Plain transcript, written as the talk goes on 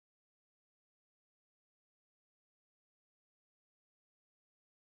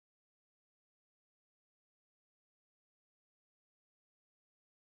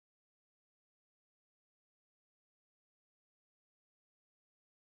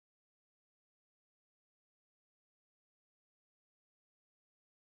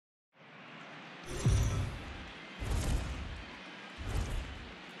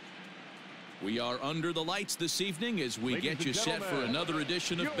We are under the lights this evening as we get you set for another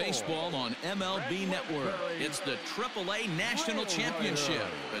edition of baseball on MLB Network. It's the AAA National Championship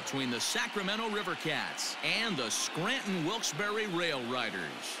between the Sacramento River Cats and the Scranton Wilkes-Barre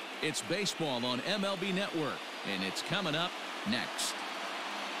Railriders. It's baseball on MLB Network, and it's coming up next.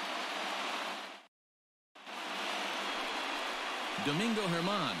 Domingo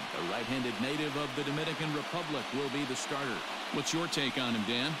Germán, a right-handed native of the Dominican Republic, will be the starter. What's your take on him,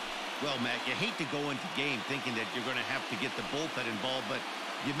 Dan? Well, Matt, you hate to go into game thinking that you're going to have to get the bullpen involved, but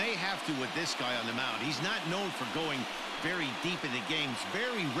you may have to with this guy on the mound. He's not known for going very deep into games.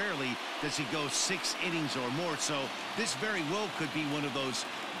 Very rarely does he go 6 innings or more, so this very well could be one of those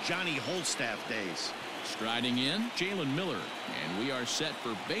Johnny Holstaff days. Striding in, Jalen Miller, and we are set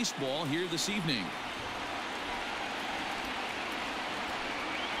for baseball here this evening.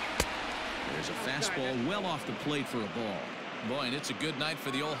 There's a fastball well off the plate for a ball. Boy, and it's a good night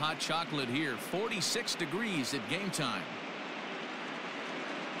for the old hot chocolate here. 46 degrees at game time.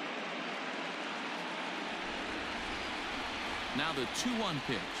 Now the 2-1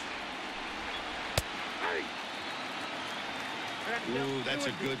 pitch. Ooh, that's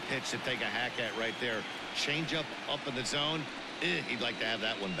a good pitch to take a hack at right there. Change up in the zone. He'd like to have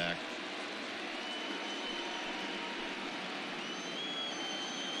that one back.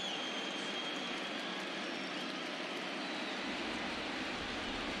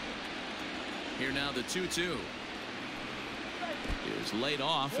 Here now the 2-2 is laid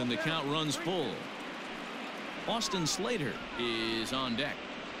off and the count runs full. Austin Slater is on deck.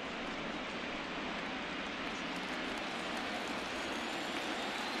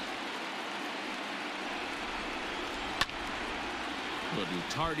 Little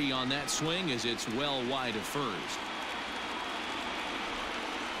tardy on that swing as it's well wide of first.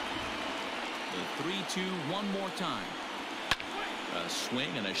 The 3-2 one more time. A swing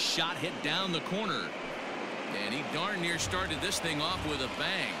and a shot hit down the corner. And he darn near started this thing off with a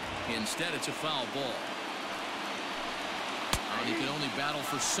bang. Instead, it's a foul ball. And he can only battle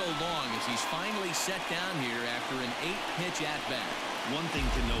for so long as he's finally set down here after an 8-pitch at-bat. One thing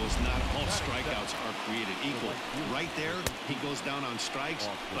to know is not all strikeouts are created equal. Right there, he goes down on strikes,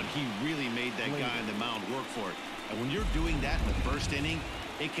 but he really made that guy on the mound work for it. And when you're doing that in the first inning,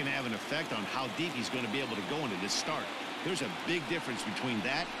 it can have an effect on how deep he's going to be able to go into this start. There's a big difference between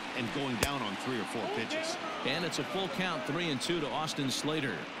that and going down on 3 or 4 pitches. And it's a full count, 3-2 to Austin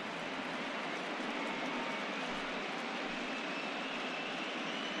Slater.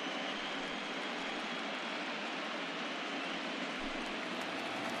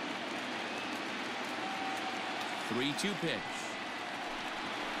 The 3-2 pitch.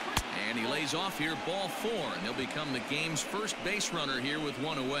 And he lays off here, ball 4, and he'll become the game's first base runner here with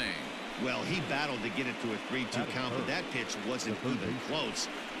 1 away. Well, he battled to get it to a 3-2 count, but that pitch wasn't even close.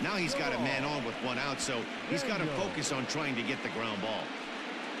 Now he's got a man on with 1 out, so he's got to focus on trying to get the ground ball.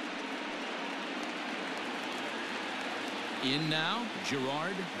 In now,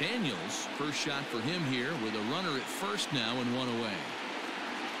 Gerard Daniels. First shot for him here with a runner at first now and 1 away.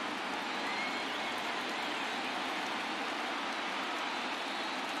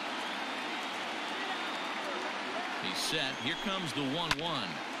 He's set. Here comes the 1-1.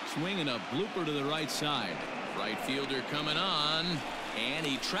 Swinging a blooper to the right side. Right fielder coming on. And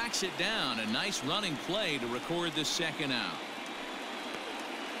he tracks it down. A nice running play to record the second out.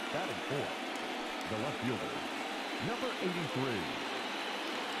 Batting fourth, the left fielder, number 83.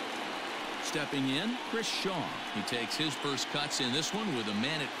 Stepping in, Chris Shaw. He takes his first cuts in this one with a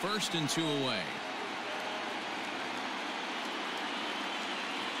man at first and 2 away.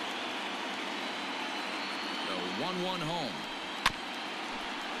 The 1-1 home.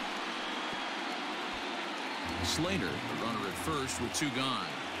 Slater, the runner at first with 2 gone.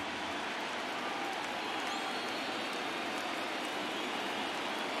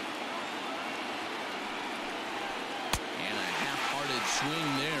 And a half-hearted swing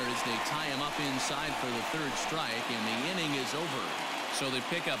there as they tie him up inside for the 3rd strike, and the inning is over. So they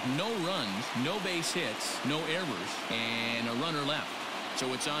pick up no runs, no base hits, no errors, and a runner left.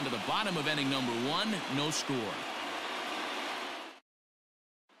 So it's on to the bottom of inning number 1, no score.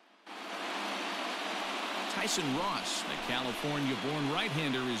 Tyson Ross, the California-born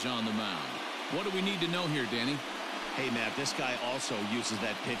right-hander, is on the mound. What do we need to know here, Danny? Hey, Matt, this guy also uses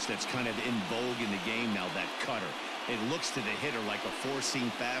that pitch that's kind of in vogue in the game now, that cutter. It looks to the hitter like a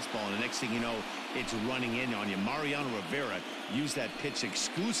 4-seam fastball, and the next thing you know, it's running in on you. Mariano Rivera used that pitch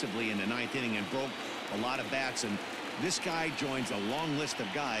exclusively in the 9th inning and broke a lot of bats, and this guy joins a long list of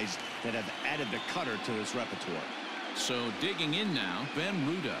guys that have added the cutter to his repertoire. So digging in now, Ben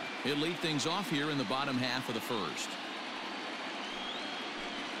Ruda. He'll lead things off here in the bottom half of the 1st.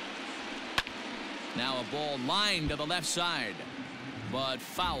 Now a ball lined to the left side, but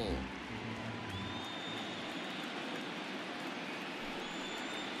foul.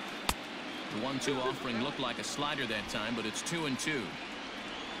 The 1-2 offering looked like a slider that time, but it's 2-2.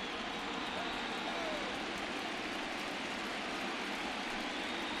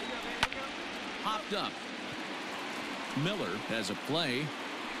 Popped up. Miller has a play.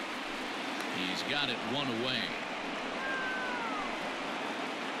 He's got it one away.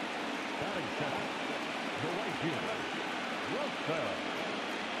 Batting second, the right fielder,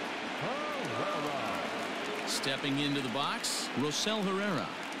 Herrera. Stepping into the box, Rosell Herrera.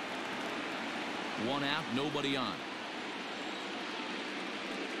 One out, nobody on.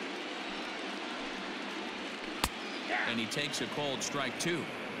 And he takes a called strike 2.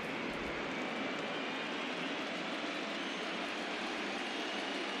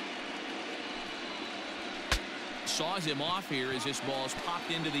 Saws him off here as this ball's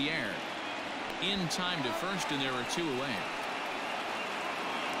popped into the air. In time to first, and there are 2 away.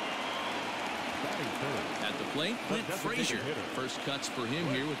 At the plate, Clint Frazier. First cuts for him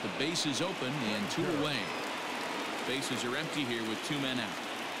here with the bases open and 2 away. Bases are empty here with 2 men out.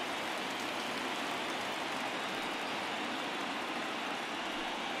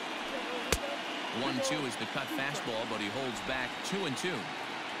 One-two is the cut fastball, but he holds back 2-2.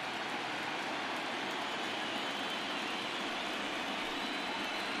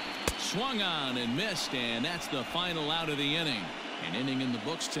 Swung on and missed, and that's the final out of the inning. An inning in the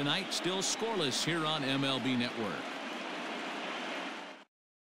books tonight, still scoreless here on MLB Network.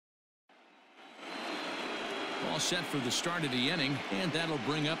 All set for the start of the inning, and that'll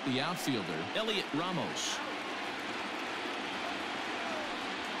bring up the outfielder, Elliot Ramos.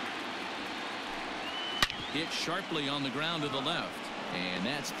 Hit sharply on the ground to the left, and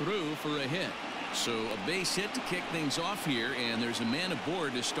that's through for a hit. So a base hit to kick things off here, and there's a man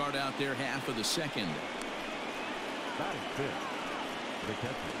aboard to start out their half of the second. Batting fifth, the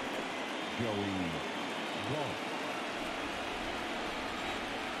catcher, Joey Bart.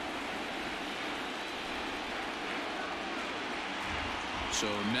 So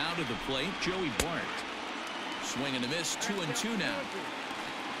now to the plate, Joey Bart. Swing and a miss, 2-2 now.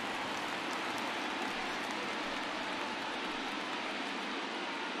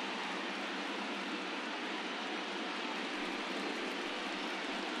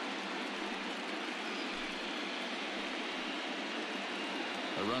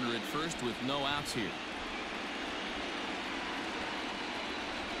 A runner at first with no outs here.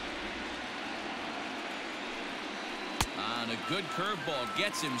 And a good curveball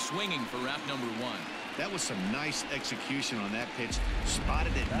gets him swinging for route number 1. That was some nice execution on that pitch.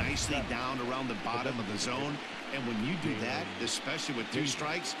 Spotted it nicely down around the bottom of the zone. And when you do that, especially with 2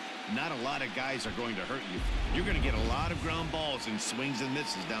 strikes, not a lot of guys are going to hurt you. You're going to get a lot of ground balls and swings and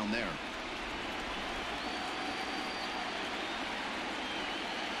misses down there.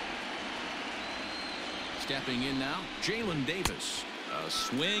 Stepping in now, Jalen Davis. A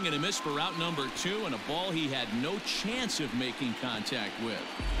swing and a miss for route number 2, and a ball he had no chance of making contact with.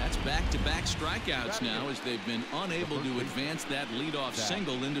 That's back-to-back strikeouts now as they've been unable to advance that leadoff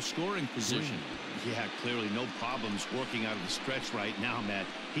single into scoring position. Yeah, clearly no problems working out of the stretch right now, Matt.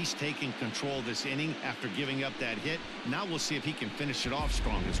 He's taking control of this inning after giving up that hit. Now we'll see if he can finish it off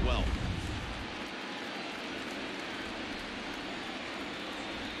strong as well.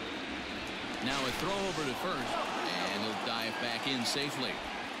 Now a throw over to first, and he'll dive back in safely.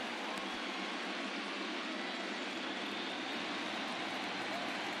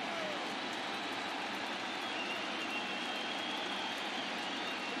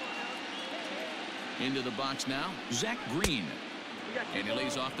 Into the box now, Zach Green. And he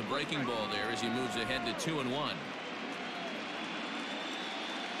lays off the breaking ball there as he moves ahead to 2-1.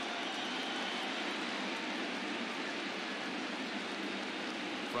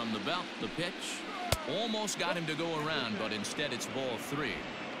 From the belt, the pitch. Almost got him to go around, but instead it's ball 3.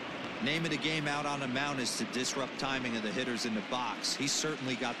 Name of the game out on the mound is to disrupt timing of the hitters in the box. He's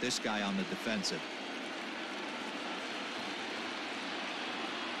certainly got this guy on the defensive.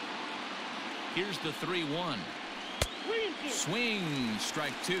 Here's the 3-1. Swing,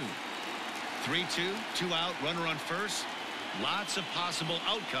 strike 2. 3-2, 2 out, runner on first. Lots of possible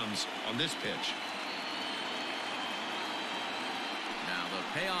outcomes on this pitch. Now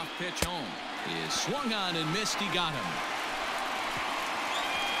the payoff pitch home is swung on and missed. He got him.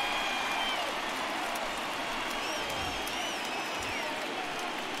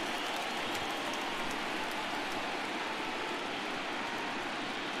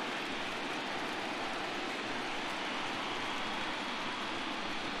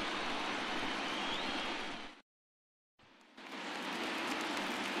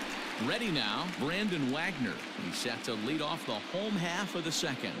 Ready now, Brandon Wagner. He's set to lead off the home half of the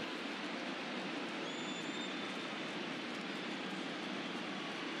second.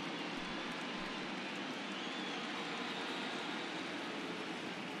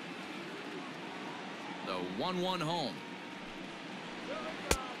 The 1-1 home.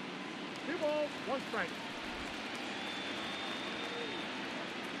 2 balls, 1 strike.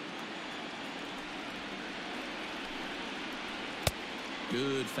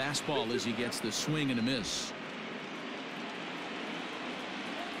 Good fastball as he gets the swing and a miss.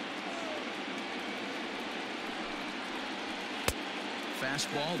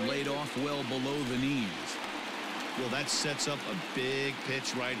 Fastball laid off well below the knees. Well, that sets up a big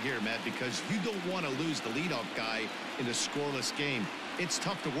pitch right here, Matt, because you don't want to lose the leadoff guy in a scoreless game. It's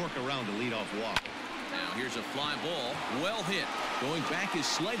tough to work around a leadoff walk. Now here's a fly ball. Well hit. Going back is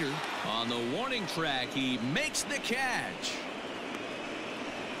Slater. On the warning track, he makes the catch.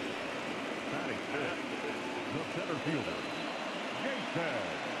 Batting fifth, the center fielder, Jason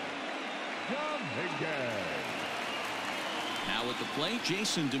Dominguez. Now at the plate,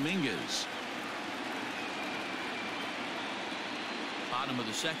 Jason Dominguez. Bottom of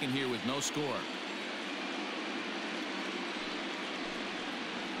the second here with no score.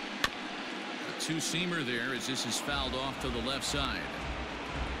 A two-seamer there as this is fouled off to the left side.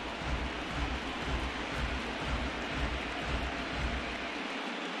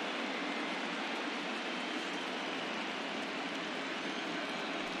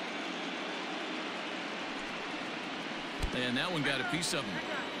 And that one got a piece of him.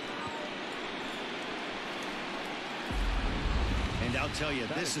 And I'll tell you,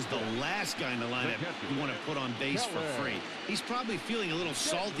 this is the last guy in the lineup you want to put on base for free. He's probably feeling a little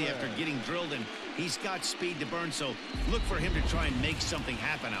salty after getting drilled, and he's got speed to burn, so look for him to try and make something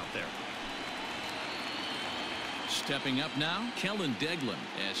happen out there. Stepping up now, Kellen Deglin,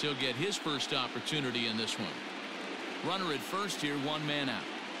 as he'll get his first opportunity in this one. Runner at first here, 1 man out.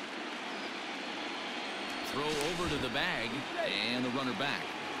 Throw over to the bag, and the runner back.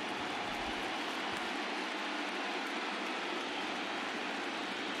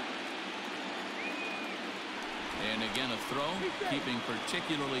 And again a throw, keeping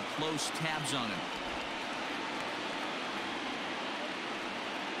particularly close tabs on him.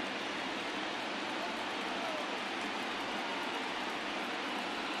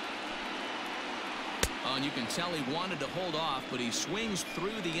 Oh, and you can tell he wanted to hold off, but he swings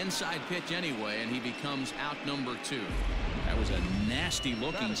through the inside pitch anyway, and he becomes out number 2. That was a nasty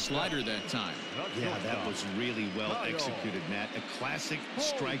looking slider that time. Yeah, that was really well executed, Matt. A classic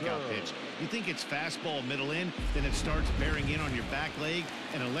strikeout pitch. You think it's fastball middle in, then it starts bearing in on your back leg,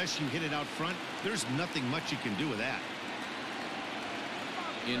 and unless you hit it out front, there's nothing much you can do with that.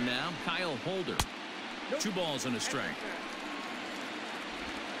 In now, Kyle Holder. 2 balls and a strike.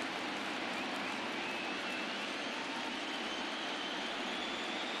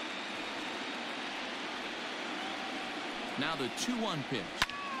 Now the 2-1 pitch.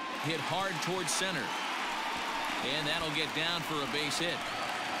 Hit hard towards center. And that'll get down for a base hit.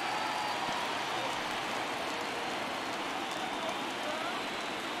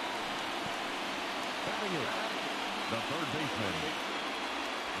 Batting it, the third baseman,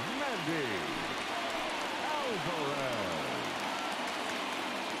 Mandy Alvarez.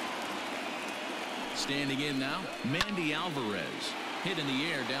 Standing in now, Mandy Alvarez. Hit in the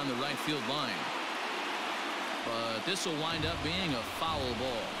air down the right field line. But this will wind up being a foul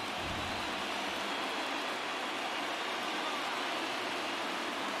ball.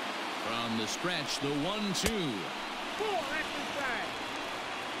 From the stretch, the 1-2.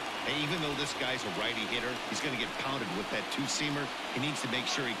 Hey, even though this guy's a righty hitter, he's going to get pounded with that 2-seamer. He needs to make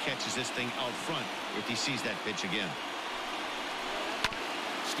sure he catches this thing out front if he sees that pitch again.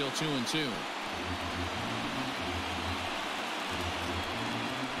 Still 2-2.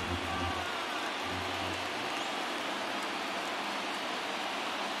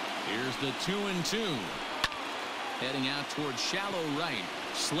 Here's the 2-2. Heading out towards shallow right.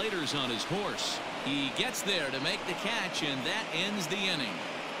 Slater's on his horse. He gets there to make the catch, and that ends the inning.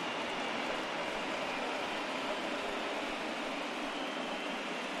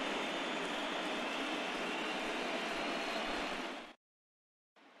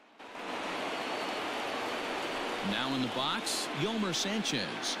 Now in the box, Yomer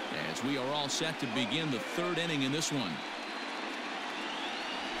Sanchez, as we are all set to begin the 3rd inning in this one.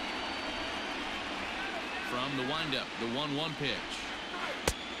 From the windup, the 1-1 pitch.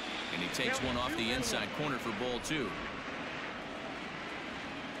 And he takes one off the inside corner for ball 2.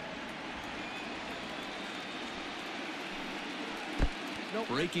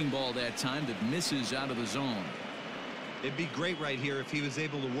 Breaking ball that time that misses out of the zone. It'd be great right here if he was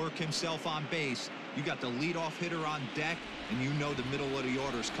able to work himself on base. You got the leadoff hitter on deck, and you know the middle of the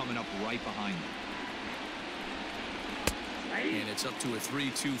order is coming up right behind him. And it's up to a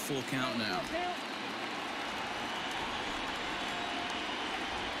 3-2 full count now.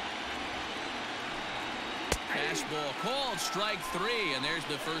 Fastball called, strike 3, and there's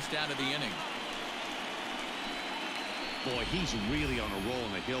the first out of the inning. Boy, he's really on a roll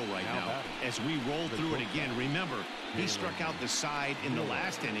on the hill right now. As we roll through it again, remember, he struck out the side in the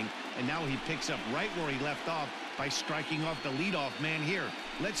last inning, and now he picks up right where he left off by striking off the leadoff man here.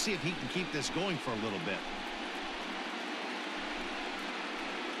 Let's see if he can keep this going for a little bit.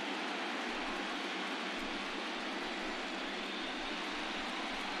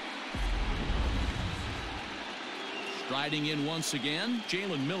 Striding in once again,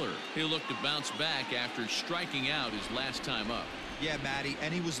 Jalen Miller. He'll look to bounce back after striking out his last time up. Yeah, Matty,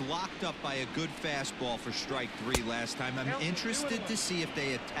 and he was locked up by a good fastball for strike 3 last time. I'm interested to see if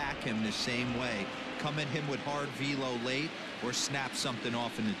they attack him the same way. Come at him with hard velo late or snap something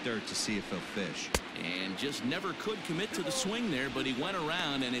off in the dirt to see if he'll fish. And just never could commit to the swing there, but he went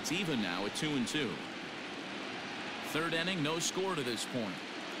around, and it's even now at 2-2. Third inning, no score to this point.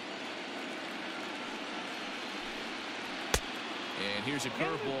 And here's a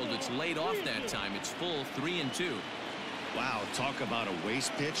curveball that's laid off that time. It's full 3-2. Wow, talk about a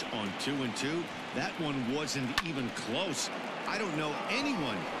waste pitch on 2-2. That one wasn't even close. I don't know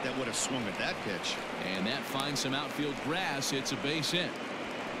anyone that would have swung at that pitch. And that finds some outfield grass. It's a base hit.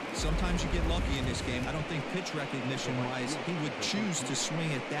 Sometimes you get lucky in this game. I don't think pitch recognition-wise he would choose to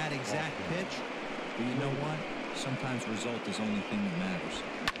swing at that exact pitch. But you know what? Sometimes result is the only thing that matters.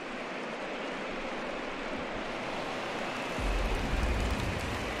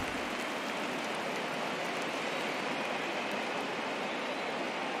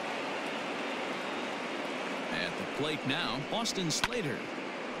 Plate now, Austin Slater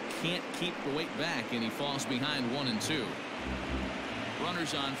can't keep the weight back, and he falls behind 1-2.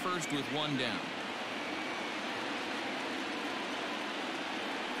 Runners on first with one down.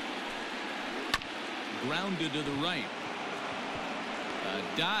 Grounded to the right.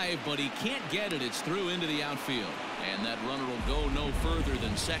 A dive, but he can't get it. It's through into the outfield, and that runner will go no further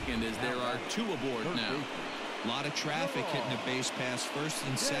than second as there are 2 aboard now. A lot of traffic hitting the base pass first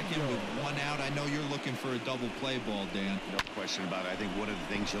and second with 1 out. I know you're looking for a double play ball, Dan. No question about it. I think one of the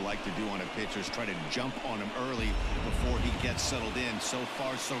things you like to do on a pitcher is try to jump on him early before he gets settled in. So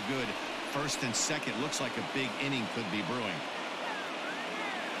far, so good. First and second looks like a big inning could be brewing.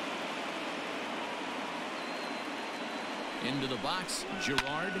 Into the box,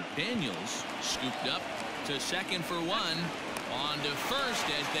 Gerard Daniels scooped up to second for 1. On to first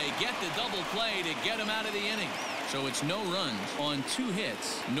as they get the double play to get him out of the inning. So it's no runs on 2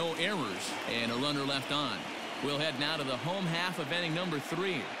 hits, no errors, and a runner left on. We'll head now to the home half of inning number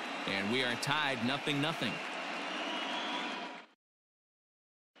 3, and we are tied 0-0.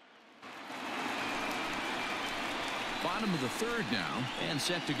 Bottom of the third now, and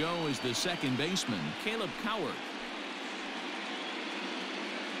set to go is the second baseman, Caleb Cowart.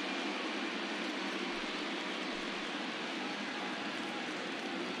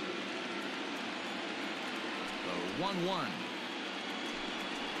 The 1-1.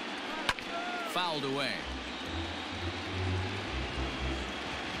 Fouled away.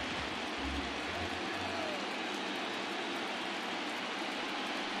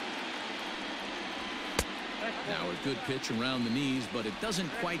 Now a good pitch around the knees, but it doesn't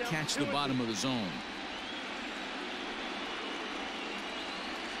quite catch the bottom of the zone.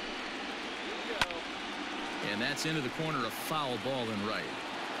 And that's into the corner, a foul ball in right.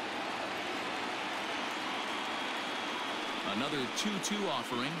 Another 2-2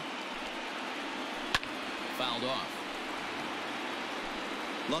 offering. Fouled off.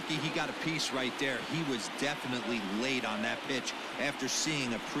 Lucky he got a piece right there. He was definitely late on that pitch after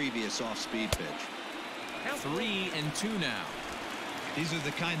seeing a previous off-speed pitch. 3-2 now. These are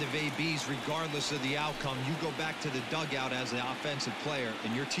the kind of ABs, regardless of the outcome. You go back to the dugout as an offensive player,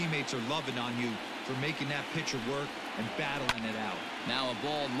 and your teammates are loving on you for making that pitcher work and battling it out. Now a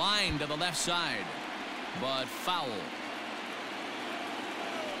ball lined to the left side, but foul.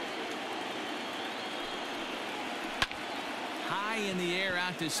 High in the air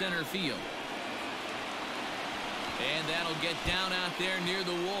out to center field. And that'll get down out there near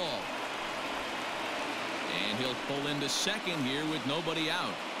the wall. And he'll pull into second here with nobody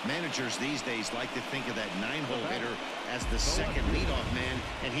out. Managers these days like to think of that 9-hole hitter as the second leadoff man,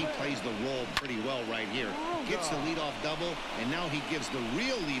 and he plays the role pretty well right here. Gets the leadoff double, and now he gives the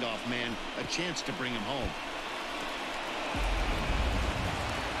real leadoff man a chance to bring him home.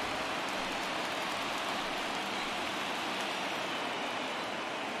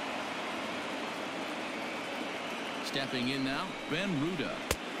 Stepping in now, Ben Ruda.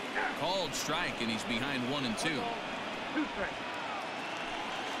 Called strike, and he's behind 1-2.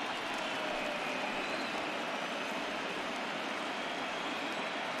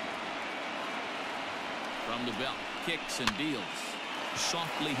 From the belt, kicks and deals.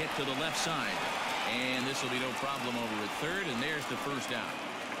 Softly hit to the left side. And this will be no problem over at third, and there's the first out.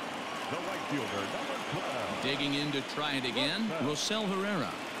 The right fielder, number 12. Digging in to try it again, Rosell Herrera.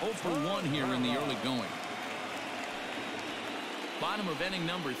 0 for 1 here in the early going. Bottom of inning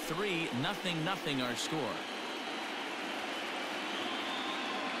number 3, 0-0 our score.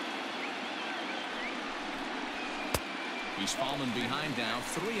 He's fallen behind now,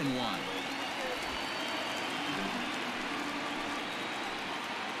 3-1.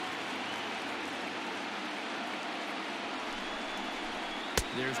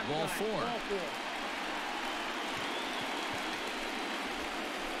 There's ball 4.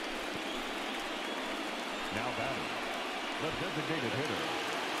 Now batting, the designated hitter.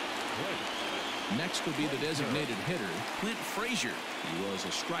 Next will be the designated hitter, Clint Frazier. He was a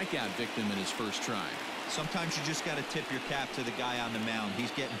strikeout victim in his first try. Sometimes you just got to tip your cap to the guy on the mound.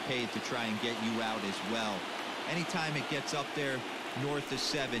 He's getting paid to try and get you out as well. Anytime it gets up there north of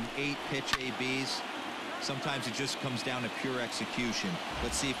 7, 8 pitch ABs, sometimes it just comes down to pure execution.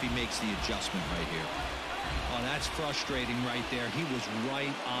 Let's see if he makes the adjustment right here. Oh, that's frustrating right there. He was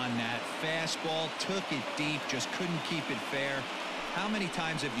right on that. Fastball, took it deep, just couldn't keep it fair. How many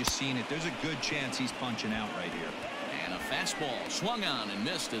times have you seen it? There's a good chance he's punching out right here. And a fastball swung on and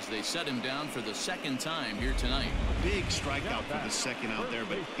missed as they set him down for the second time here tonight. Big strikeout for the second out there,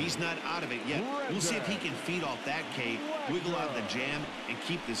 but he's not out of it yet. We'll see if he can feed off that K, wiggle out the jam, and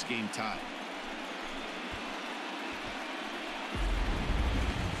keep this game tied.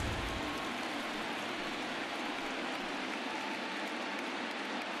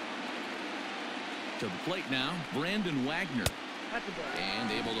 To the plate now, Brandon Wagner.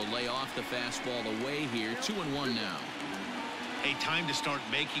 And able to lay off the fastball away here. 2-1 now. A time to start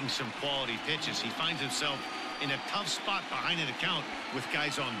making some quality pitches. He finds himself in a tough spot behind an account with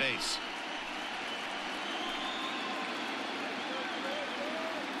guys on base.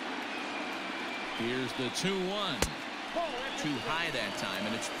 Here's the 2-1. Too high that time,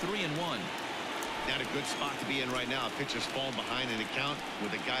 and it's 3-1. Not a good spot to be in right now. Pitcher's falling behind an account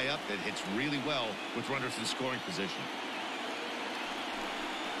with a guy up that hits really well with runners in scoring position.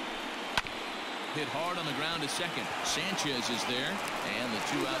 Hit hard on the ground to second. Sanchez is there, and the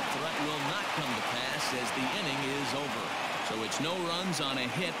 2-out threat will not come to pass as the inning is over. So it's no runs on a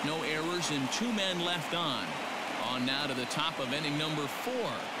hit, no errors, and 2 men left on. On now to the top of inning number 4,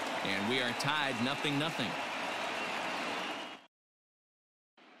 and we are tied 0-0.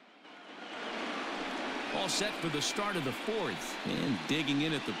 All set for the start of the 4th, and digging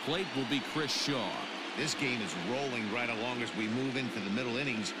in at the plate will be Chris Shaw. This game is rolling right along as we move into the middle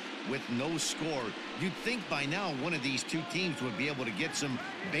innings with no score. You'd think by now one of these two teams would be able to get some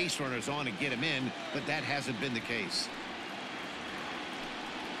base runners on and get them in, but that hasn't been the case.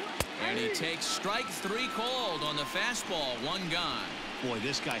 And he takes strike 3 called on the fastball. 1 gone. Boy,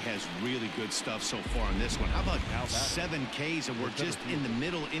 this guy has really good stuff so far on this one. How about 7 Ks, and we're just in the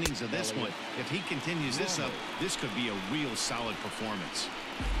middle innings of this one. If he continues this up, this could be a real solid performance.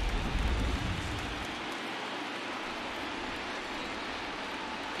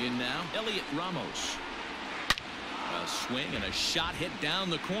 In now, Elliot Ramos. A swing and a shot hit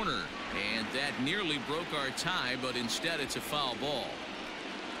down the corner. And that nearly broke our tie, but instead it's a foul ball.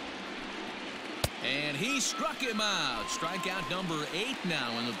 And he struck him out. Strikeout number 8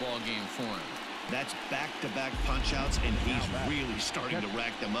 now in the ballgame for him. That's back-to-back punch-outs, and he's really starting to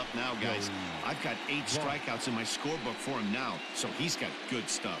rack them up now, guys. I've got 8 strikeouts in my scorebook for him now, so he's got good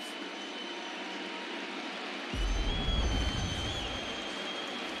stuff.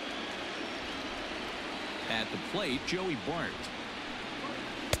 At the plate, Joey Bart.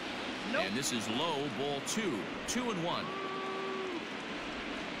 And this is low, ball 2. 2-1.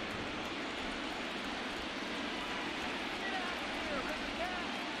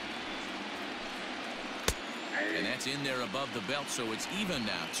 And that's in there above the belt, so it's even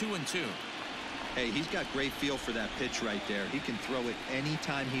now. 2-2. Hey, he's got great feel for that pitch right there. He can throw it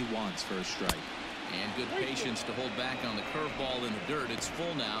anytime he wants for a strike. And good patience to hold back on the curveball in the dirt. It's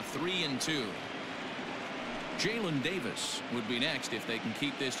full now. 3-2. Jalen Davis would be next if they can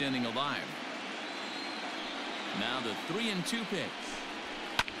keep this inning alive. Now the 3-2 pitch.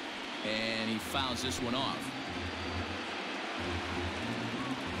 And he fouls this one off.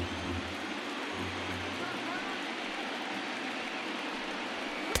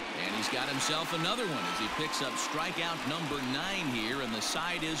 And he's got himself another one as he picks up strikeout number 9 here, and the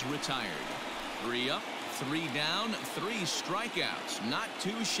side is retired. 3 up, 3 down, 3 strikeouts. Not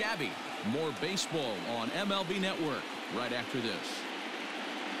too shabby. More baseball on MLB Network right after this.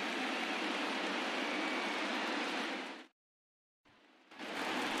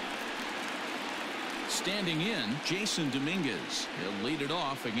 Standing in, Jason Dominguez. He'll lead it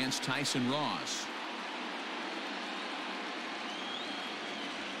off against Tyson Ross.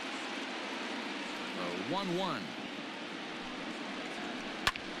 A 1-1.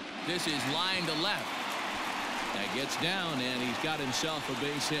 This is line to left. That gets down, and he's got himself a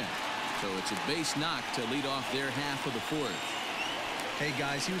base hit. So it's a base knock to lead off their half of the 4th. Hey,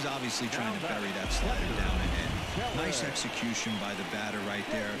 guys, he was obviously trying to bury that slider down and in. Nice execution by the batter right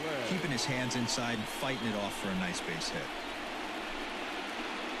there, keeping his hands inside and fighting it off for a nice base hit.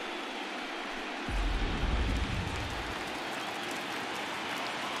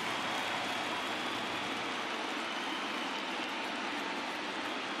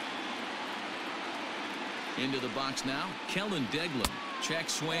 Into the box now, Kellen Deglan. Check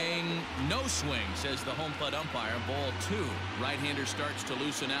swing, no swing, says the home plate umpire. Ball 2. Right-hander starts to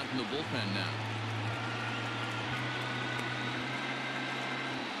loosen out in the bullpen now.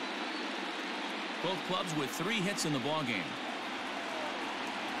 Both clubs with 3 hits in the ballgame.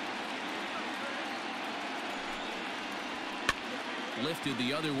 Lifted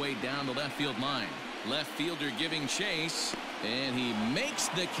the other way down the left field line. Left fielder giving chase, and he makes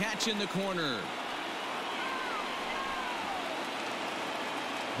the catch in the corner.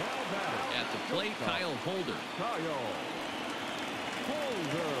 At the plate, Kyle Holder.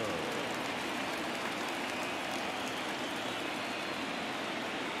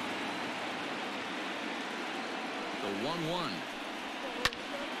 The 1-1.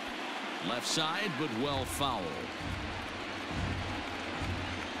 Left side, but well fouled.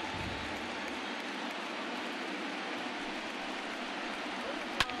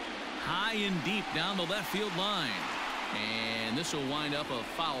 High and deep down the left field line. And this will wind up a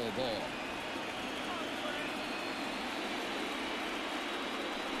foul ball.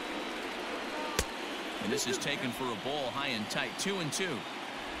 And this is taken for a ball high and tight. 2-2.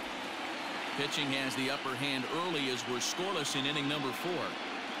 Pitching has the upper hand early as we're scoreless in inning number 4.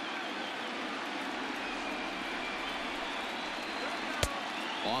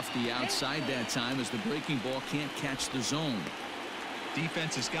 Off the outside that time as the breaking ball can't catch the zone.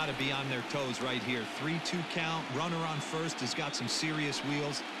 Defense has got to be on their toes right here. 3-2 count. Runner on first has got some serious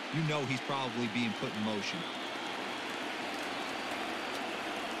wheels. You know he's probably being put in motion.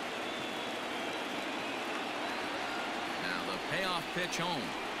 Now the payoff pitch home.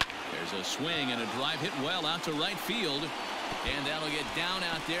 There's a swing and a drive hit well out to right field. And that'll get down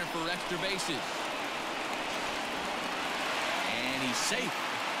out there for extra bases. And he's safe.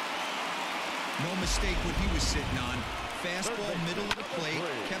 No mistake what he was sitting on. Fastball middle of the plate,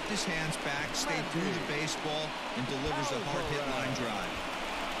 kept his hands back, stayed through the baseball, and delivers a hard hit line drive.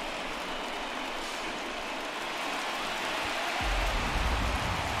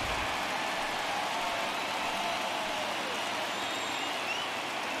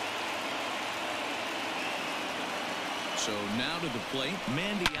 So now to the plate,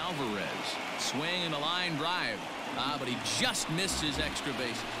 Mandy Alvarez. Swing and a line drive. But he just missed his extra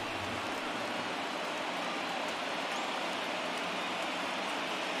base.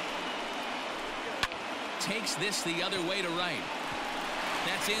 Takes this the other way to right.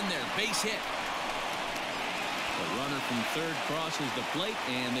 That's in there. Base hit. The runner from third crosses the plate,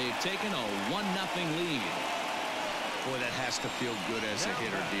 and they've taken a 1-0 lead. Boy, that has to feel good as a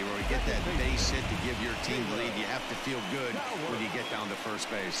hitter, D-Roy. You get that base hit to give your team the lead. You have to feel good when you get down to first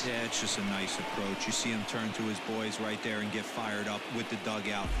base. Yeah, it's just a nice approach. You see him turn to his boys right there and get fired up with the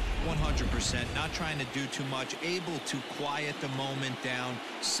dugout. 100%. Not trying to do too much. Able to quiet the moment down,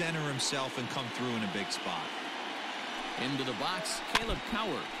 center himself, and come through in a big spot. Into the box, Caleb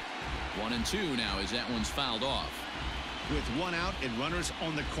Coward. 1-2 now as that one's fouled off. With 1 out and runners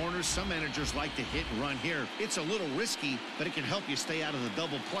on the corners, some managers like to hit and run here. It's a little risky, but it can help you stay out of the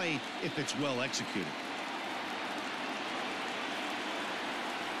double play if it's well executed.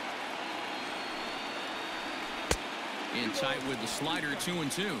 In tight with the slider,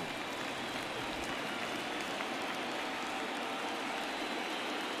 2-2.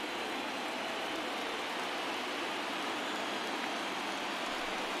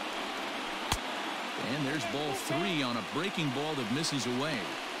 And there's ball 3 on a breaking ball that misses away.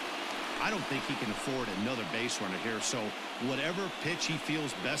 I don't think he can afford another base runner here, so whatever pitch he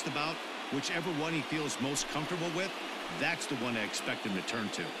feels best about, whichever one he feels most comfortable with, that's the one I expect him to turn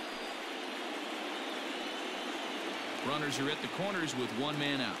to. Runners are at the corners with 1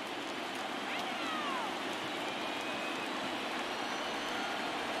 man out.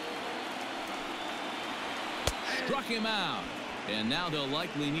 Struck him out. And now they'll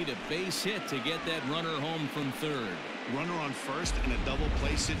likely need a base hit to get that runner home from third. Runner on first in a double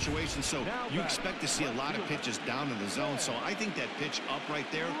play situation, so you expect to see a lot of pitches down in the zone. So I think that pitch up right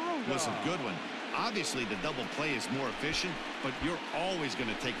there was a good one. Obviously, the double play is more efficient, but you're always going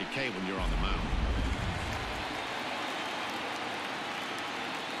to take a K when you're on the mound.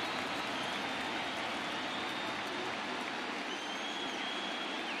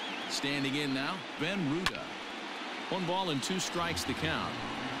 Standing in now, Ben Ruda. 1 ball and 2 strikes to count.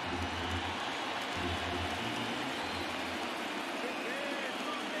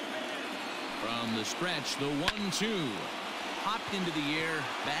 From the stretch, the 1-2. Hopped into the air,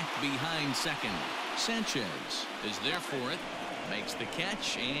 back behind second. Sanchez is there for it. Makes the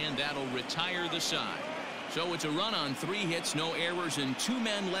catch, and that'll retire the side. So it's a run on 3 hits, no errors, and 2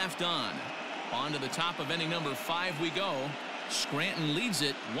 men left on. On to the top of inning number 5 we go. Scranton leads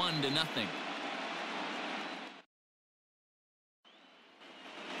it 1-0.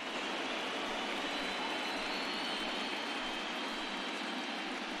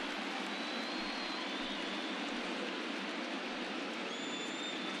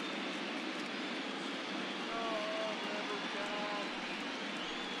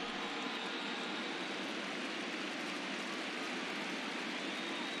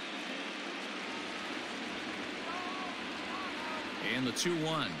 And the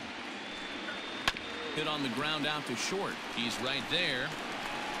 2-1. Hit on the ground out to short. He's right there.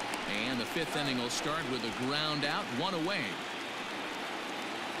 And the 5th inning will start with a ground out, 1 away.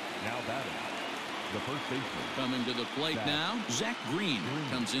 Now batting, the first baseman. Coming to the plate now, Zach Green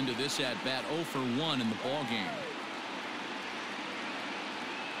comes into this at bat 0 for 1 in the ball game.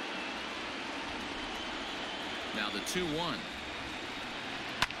 Now the 2-1.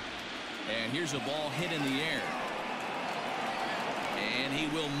 And here's a ball hit in the air. And he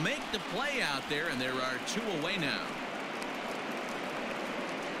will make the play out there, and there are 2 away now.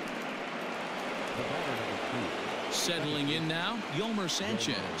 The batter number 2. Settling in now, Yolmer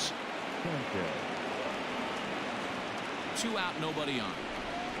Sanchez. 2 out, nobody on.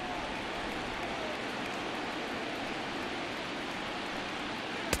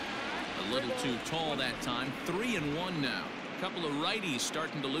 A little too tall that time. 3-1 now. A couple of righties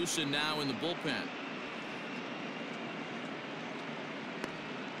starting to loosen now in the bullpen.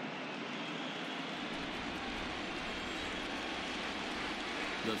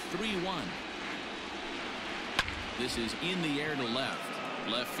 The 3-1. This is in the air to left.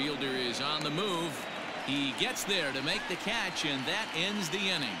 Left fielder is on the move. He gets there to make the catch, and that ends the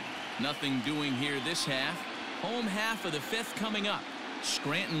inning. Nothing doing here this half. Home half of the 5th coming up.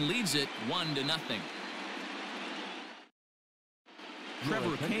 Scranton leads it 1-0.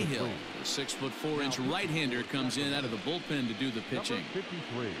 Trevor Cahill, the 6'4" right-hander, comes in out of the bullpen to do the pitching. Number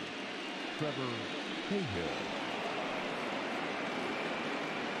 53, Trevor Cahill.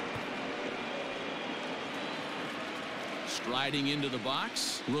 Striding into the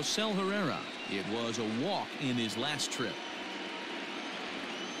box, Rosell Herrera. It was a walk in his last trip. –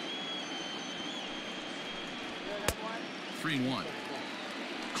 3-1.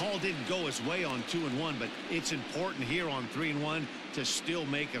 Call didn't go his way on 2-1, but it's important here on 3-1 to still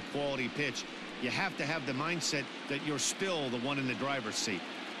make a quality pitch. You have to have the mindset that you're still the one in the driver's seat.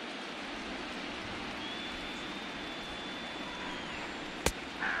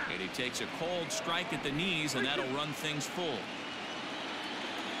 And he takes a cold strike at the knees, and that'll run things full.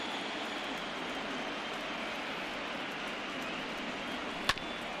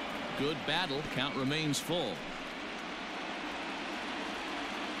 Good battle. Count remains full.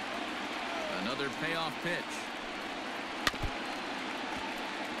 Another payoff pitch.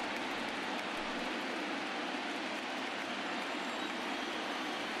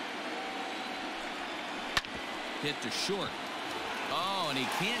 Hit to short. Oh, and he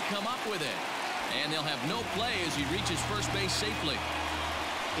can't come up with it. And they'll have no play as he reaches first base safely.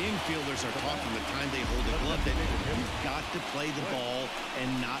 Infielders are taught from the time they hold the glove that you've got to play the ball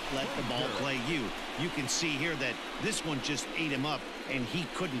and not let the ball play you. You can see here that this one just ate him up, and he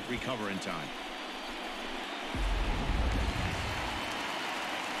couldn't recover in time.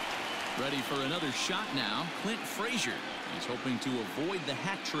 Ready for another shot now, Clint Frazier. He's hoping to avoid the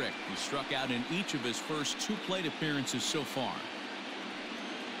hat trick. He struck out in each of his first 2 plate appearances so far.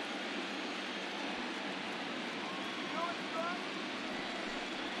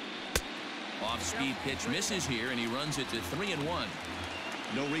 Off-speed pitch misses here, and he runs it to 3-1.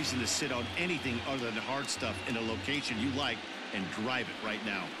 No reason to sit on anything other than hard stuff in a location you like and drive it right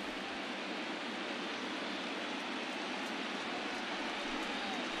now.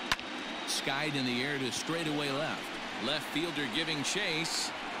 Skied in the air to straightaway left. Left fielder giving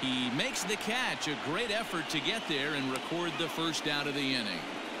chase. He makes the catch. A great effort to get there and record the first out of the inning.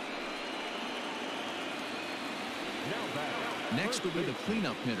 Next will be the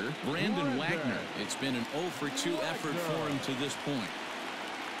cleanup hitter, Brandon Wagner. It's been an 0 for 2 effort for him to this point.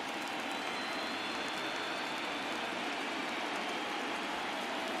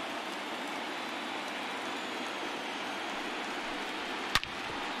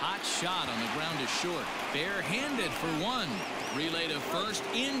 Hot shot on the ground to short. Barehanded for one. Relay to first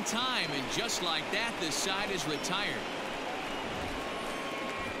in time, and just like that, the side is retired.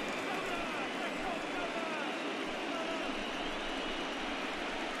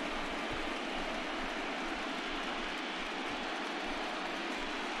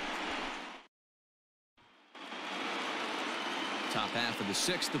 Top half of the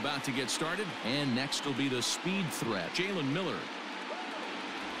 6th about to get started, and next will be the speed threat, Jalen Miller.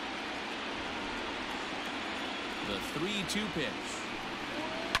 The 3-2 pitch.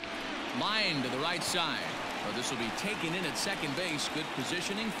 Line to the right side. Well, this will be taken in at second base. Good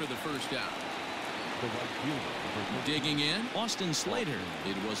positioning for the first out. Digging in, Austin Slater.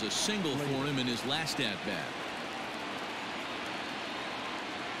 It was a single for him in his last at-bat.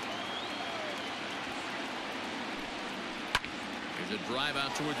 There's a drive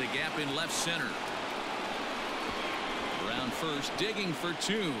out toward the gap in left center. Around first, digging for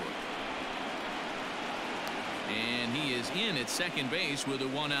 2. And he is in at second base with a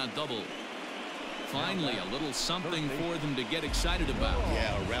 1-out double. Finally, a little something for them to get excited about.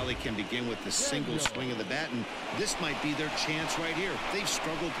 Yeah, a rally can begin with the single swing of the bat, and this might be their chance right here. They've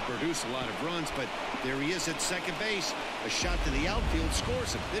struggled to produce a lot of runs, but there he is at second base. A shot to the outfield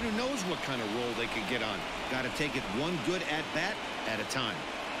scores him. Then who knows what kind of roll they could get on. Got to take it one good at-bat at a time.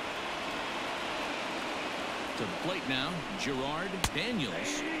 To the plate now, Gerard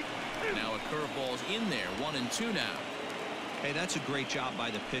Daniels. Now a curveball's in there, 1-2 now. Hey, that's a great job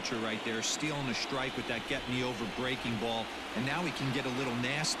by the pitcher right there, stealing a strike with that get me over breaking ball, and now he can get a little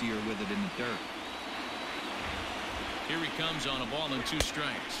nastier with it in the dirt. Here he comes on a ball and 2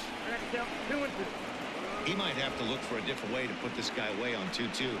 strikes. He might have to look for a different way to put this guy away on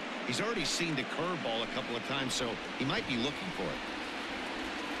 2-2. He's already seen the curveball a couple of times, so he might be looking for it.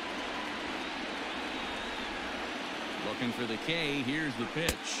 Looking for the K. Here's the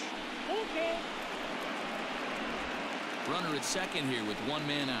pitch. Okay. Runner at second here with 1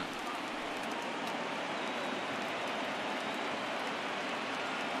 man out.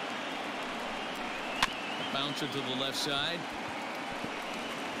 A bouncer to the left side.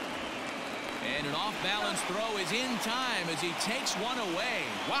 And an off-balance throw is in time as he takes one away.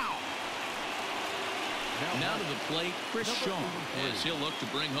 Wow. Now to the plate, Chris Shaw, as he'll look to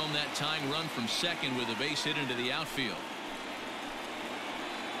bring home that tying run from second with a base hit into the outfield.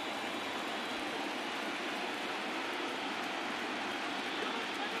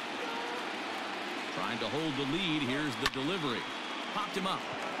 Trying to hold the lead. Here's the delivery. Popped him up.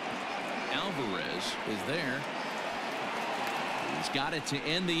 Alvarez is there. He's got it to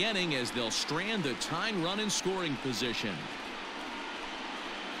end the inning as they'll strand the tying run in scoring position.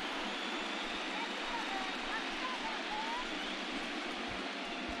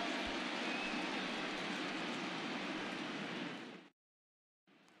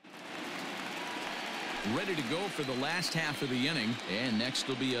 Ready to go for the last half of the inning, and next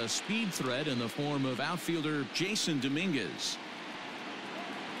will be a speed threat in the form of outfielder Jason Dominguez.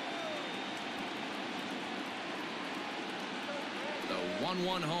 The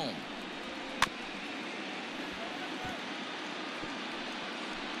 1-1 home.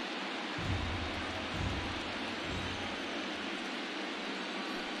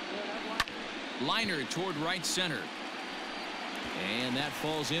 Liner toward right center. And that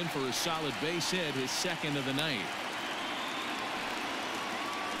falls in for a solid base hit, his second of the night.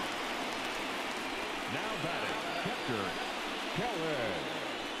 Now batting, catcher, Kellen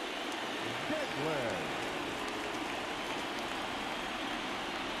Degler.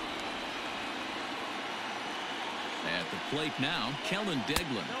 At the plate now, Kellen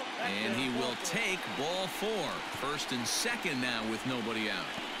Degler. And he will take ball 4. First and second now with nobody out.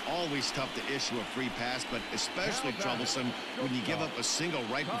 Always tough to issue a free pass, but especially troublesome when you give up a single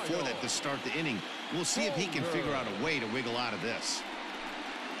right before that to start the inning. We'll see if he can figure out a way to wiggle out of this.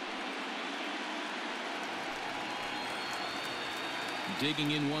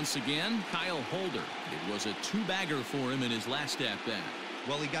 Digging in once again, Kyle Holder. It was a 2-bagger for him in his last at-bat.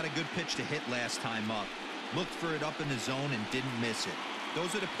 Well, he got a good pitch to hit last time up. Looked for it up in the zone and didn't miss it.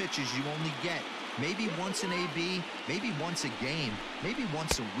 Those are the pitches you only get. Maybe once an AB, maybe once a game, maybe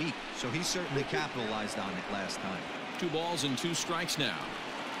once a week. So he certainly capitalized on it last time. 2 balls and 2 strikes now.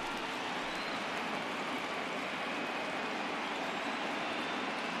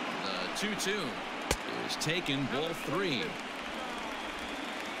 2-2 is taken, ball 3.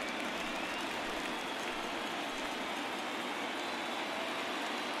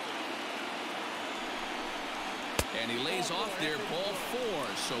 And he lays off there, ball 4.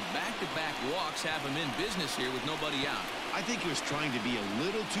 So back-to-back walks have him in business here with nobody out. I think he was trying to be a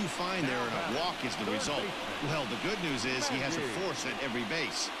little too fine there, and a walk is the result. Well, the good news is he has a force at every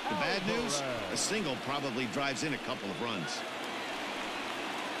base. The bad news, a single probably drives in a couple of runs.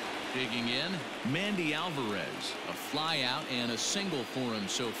 Digging in, Mandy Alvarez. A fly out and a single for him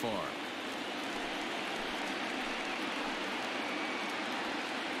so far.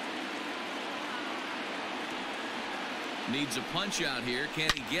 Needs a punch out here.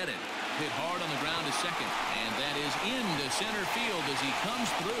 Can he get it? Hit hard on the ground to second. And that is into center field as he comes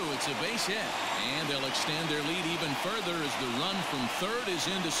through. It's a base hit. And they'll extend their lead even further as the run from third is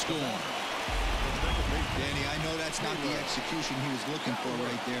in to score. Danny, I know that's not the execution he was looking for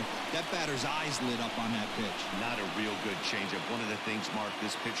right there. That batter's eyes lit up on that pitch. Not a real good changeup. One of the things, Mark,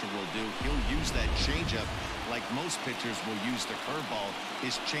 this pitcher will do, he'll use that changeup like most pitchers will use the curveball.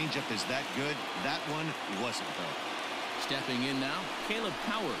 His changeup is that good. That one wasn't, though. Stepping in now, Caleb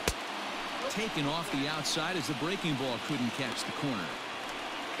Power. Taken off the outside as the breaking ball couldn't catch the corner.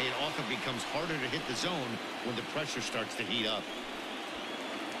 It often becomes harder to hit the zone when the pressure starts to heat up.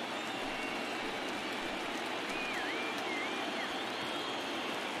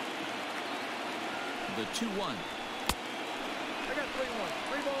 The 2-1. I got 3-1.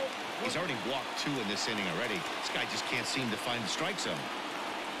 3 balls. He's already walked 2 in this inning already. This guy just can't seem to find the strike zone.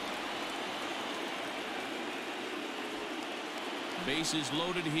 Bases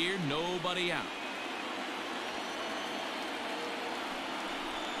loaded here, nobody out.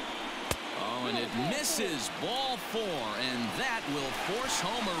 Oh, and it misses, ball 4, and that will force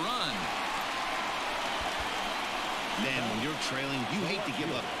home a run. Man, when you're trailing, you hate to give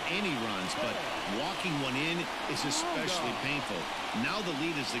up any runs, but walking one in is especially painful. Now the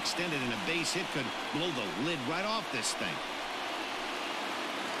lead is extended, and a base hit could blow the lid right off this thing.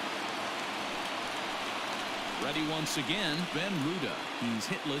 Ready once again, Ben Ruda. He's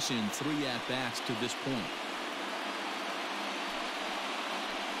hitless in 3 at-bats to this point.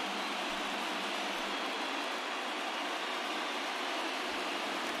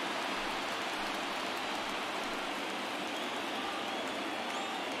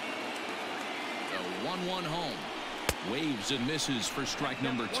 The 1-1 home. Waves and misses for strike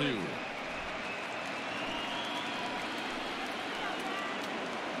number 2.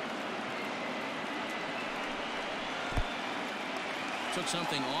 Took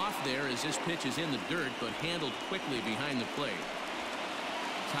something off there as this pitch is in the dirt, but handled quickly behind the plate.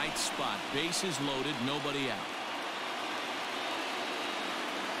 Tight spot, bases loaded, nobody out.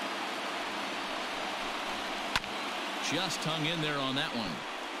 Just hung in there on that one.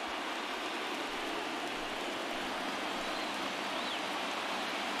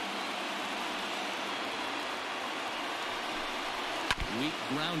 Weak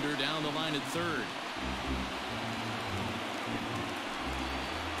grounder down the line at third.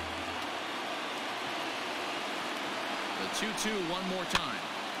 The 2-2 one more time.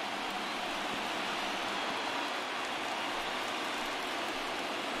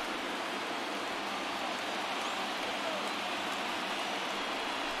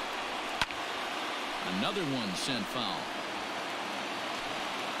 Another one sent foul.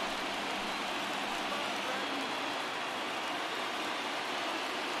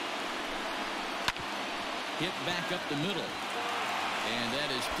 Hit back up the middle. And that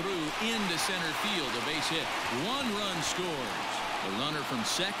is through into center field. A base hit. 1 run scores. The runner from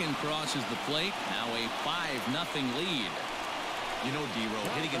second crosses the plate. Now a 5-0 lead. You know, D-Row,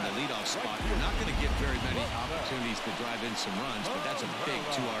 hitting in the leadoff spot, you're not going to get very many opportunities to drive in some runs, but that's a big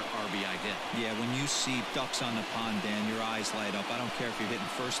 2 RBI hit. Yeah, when you see ducks on the pond, Dan, your eyes light up. I don't care if you're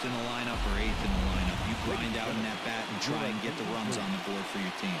hitting first in the lineup or 8th in the lineup. You grind out in that bat and try and get the runs on the board for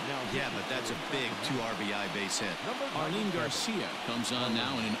your team. Yeah, but that's a big 2 RBI base hit. Arlene Garcia comes on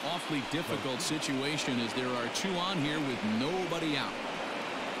now in an awfully difficult situation as there are 2 on here with nobody out.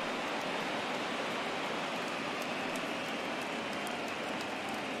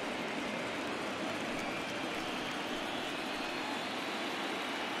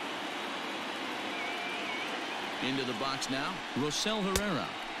 Into the box now, Rosel Herrera.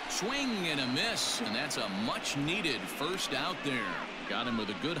 Swing and a miss, and that's a much-needed first out there. Got him with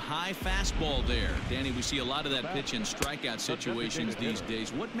a good high fastball there. Danny, we see a lot of that pitch in strikeout situations these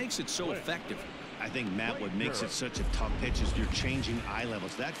days. What makes it so effective? I think, Matt, what makes it such a tough pitch is you're changing eye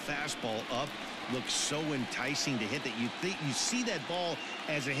levels. That fastball up looks so enticing to hit that you see that ball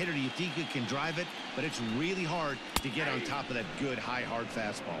as a hitter, you think you can drive it, but it's really hard to get on top of that good high hard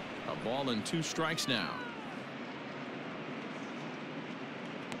fastball. A ball and 2 strikes now.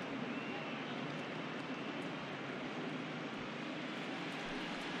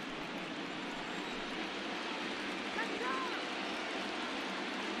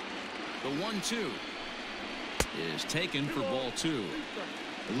 The 1-2 is taken for ball 2.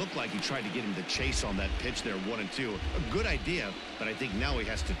 It looked like he tried to get him to chase on that pitch there, 1-2. A good idea, but I think now he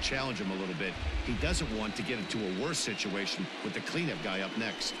has to challenge him a little bit. He doesn't want to get into a worse situation with the cleanup guy up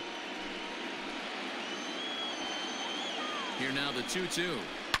next. Here now the 2-2.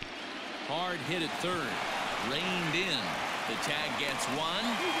 Hard hit at third. Reined in. The tag gets one.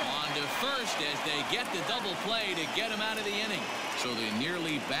 On to first as they get the double play to get him out of the inning. So they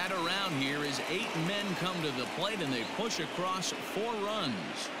nearly bat around here as 8 men come to the plate and they push across 4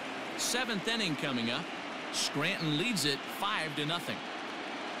 runs. 7th inning coming up. Scranton leads it 5-0.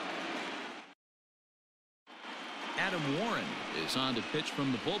 Adam Warren is on to pitch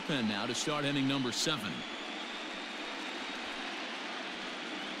from the bullpen now to start inning number 7.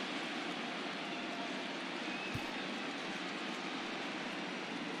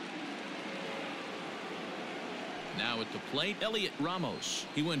 Now at the plate, Elliot Ramos.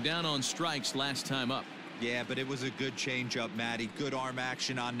 He went down on strikes last time up. Yeah, but it was a good changeup, Matty. Good arm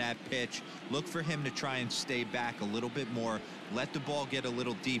action on that pitch. Look for him to try and stay back a little bit more. Let the ball get a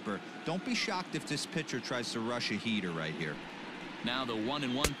little deeper. Don't be shocked if this pitcher tries to rush a heater right here. Now the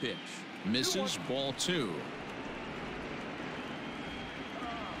 1-1 pitch. Misses, ball 2.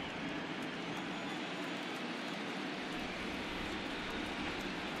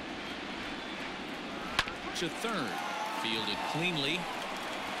 To third. Fielded cleanly.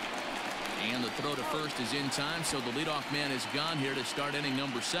 And the throw to first is in time, so the leadoff man is gone here to start inning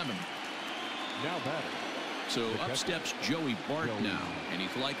number 7. Now batting. So up steps Joey Bart now, and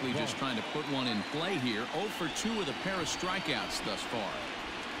he's likely just trying to put one in play here. 0 for 2 with a pair of strikeouts thus far.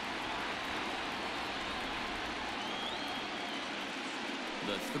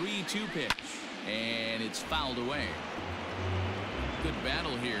 The 3-2 pitch, and it's fouled away. Good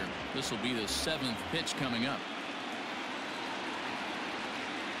battle here. This will be the 7th pitch coming up.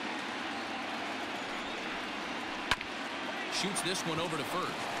 Shoots this one over to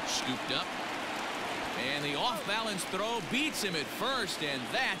first. Scooped up. And the off-balance throw beats him at first, and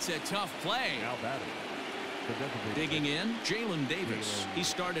that's a tough play. Now batting. Digging in, Jalen Davis. He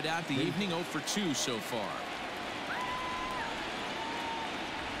started out the evening 0 for 2 so far.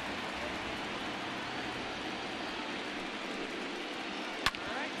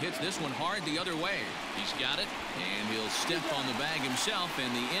 Hits this one hard the other way. He's got it, and he'll step on the bag himself,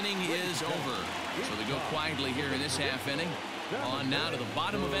 and the inning is over. So they go quietly here in this half inning. On now to the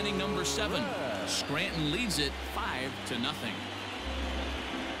bottom of inning number 7. Scranton leads it 5-0.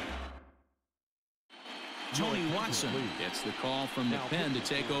 Tony Watson gets the call from the pen to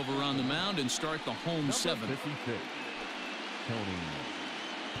take over on the mound and start the home 7th. Tony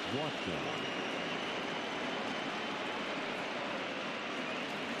Watson.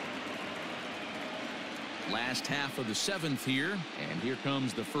 Last half of the 7th here, and here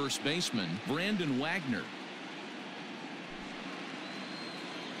comes the first baseman, Brandon Wagner.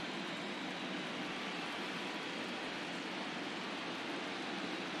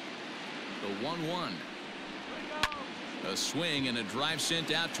 The 1-1. A swing and a drive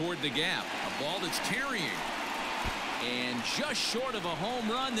sent out toward the gap. A ball that's carrying. And just short of a home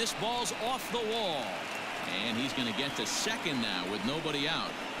run, this ball's off the wall. And he's going to get to second now with nobody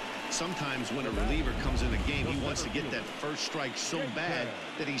out. Sometimes when a reliever comes in the game, he wants to get that first strike so bad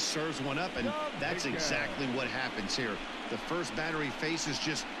that he serves one up, and that's exactly what happens here. The first batter he faces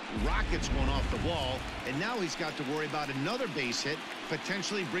just rockets one off the wall, and now he's got to worry about another base hit,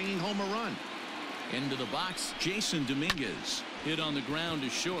 potentially bringing home a run. Into the box, Jason Dominguez. Hit on the ground to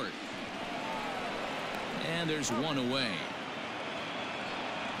short. And there's one away.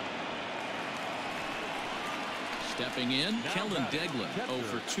 Stepping in, Kellen Degler. 0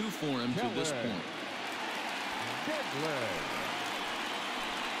 for 2 for him to this point.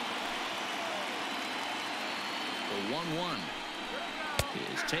 The 1-1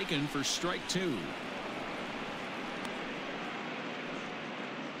 is taken for strike 2.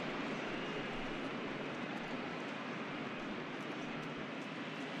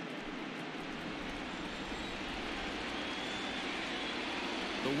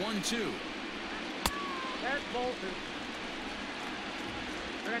 The 1-2. That's Bolton.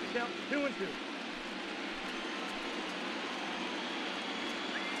 Next down, 2-2.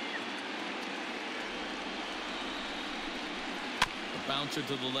 Bouncer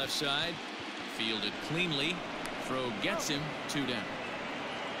to the left side. Fielded cleanly. Throw gets him. 2 down.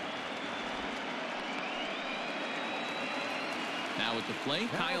 Now at the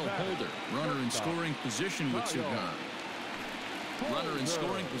plate, Kyle Holder. Runner in scoring position with 2 gone. Runner in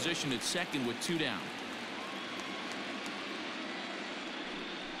scoring position at second with 2 down.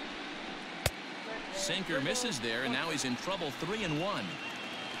 Sinker misses there, and now he's in trouble. 3-1.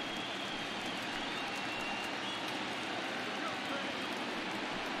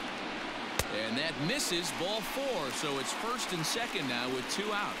 And that misses. Ball 4, so it's 1st and 2nd now with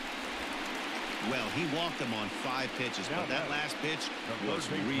 2 out. Well, he walked him on 5 pitches, but that last pitch was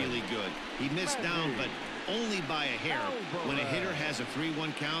really good. He missed down, but only by a hair. When a hitter has a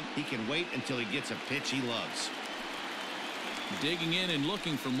 3-1 count, he can wait until he gets a pitch he loves. Digging in and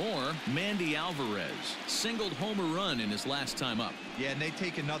looking for more, Mandy Alvarez singled home a run in his last time up. Yeah, and they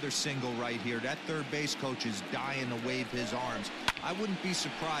take another single right here. That third base coach is dying to wave his arms. I wouldn't be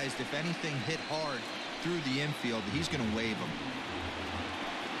surprised if anything hit hard through the infield. He's going to wave them.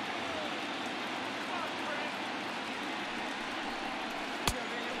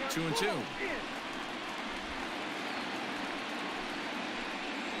 Two and 2.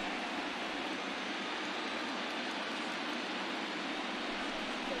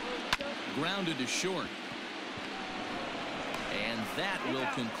 Grounded to short. And that will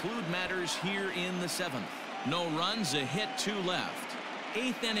conclude matters here in the 7th. No runs, a hit, 2 left.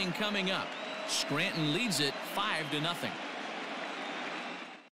 8th inning coming up. Scranton leads it 5-0.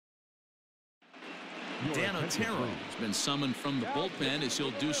 Dan Otero has been summoned from the bullpen as he'll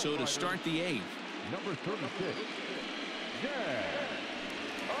do so to start the 8th. Number 36. Dan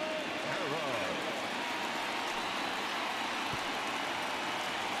Otero.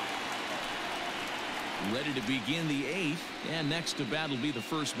 Ready to begin the 8th, and next to bat will be the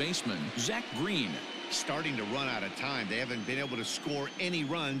first baseman, Zach Green. Starting to run out of time. They haven't been able to score any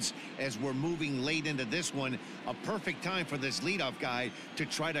runs as we're moving late into this one. A perfect time for this leadoff guy to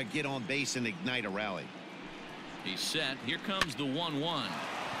try to get on base and ignite a rally. He's set. Here comes the 1-1.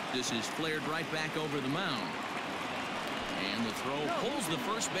 This is flared right back over the mound. And the throw pulls the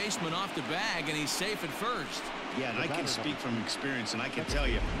first baseman off the bag, and he's safe at first. Yeah, and I can speak from experience, and I can tell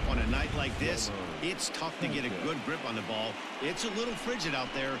you, on a night like this, it's tough to get a good grip on the ball. It's a little frigid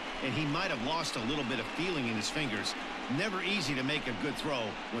out there, and he might have lost a little bit of feeling in his fingers. Never easy to make a good throw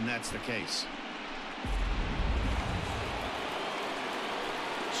when that's the case.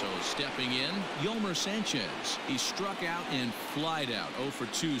 So stepping in, Yolmer Sanchez. He struck out and flied out. 0 for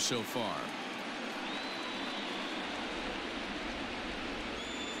 2 so far.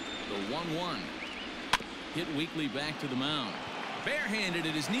 The 1-1. Hit weakly back to the mound. Barehanded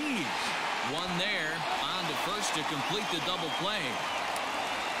at his knees. One there. On to first to complete the double play.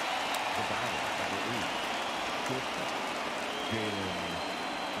 The batter, Jalen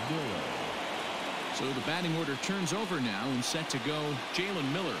Miller. So the batting order turns over now and set to go.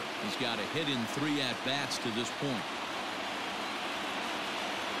 Jalen Miller. He's got a hit in 3 at-bats to this point.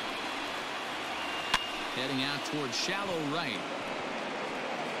 Heading out towards shallow right.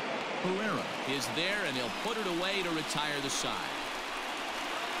 Herrera is there, and he'll put it away to retire the side.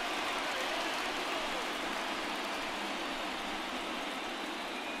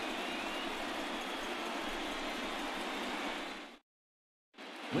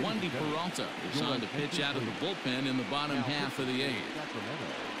 Wandy Peralta is on to pitch out of the bullpen in the bottom half of the 8th. Sacramento.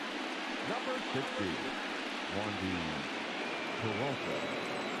 Number 60. Wandy Peralta.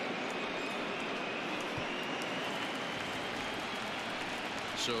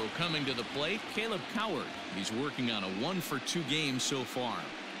 So coming to the plate, Caleb Coward. He's working on a 1 for 2 game so far.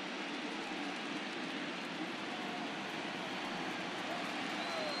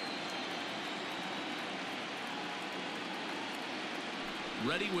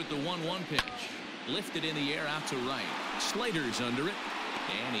 Ready with the 1-1 pitch. Lifted in the air out to right. Slater's under it.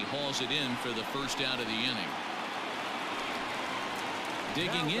 And he hauls it in for the first out of the inning.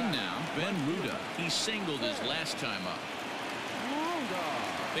 Digging in now, Ben Ruda. He singled his last time up.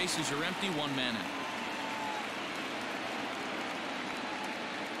 Bases are empty, 1 man out.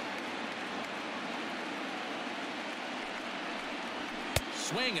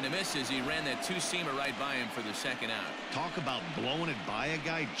 Swing and a miss as he ran that 2-seamer right by him for the 2nd out. Talk about blowing it by a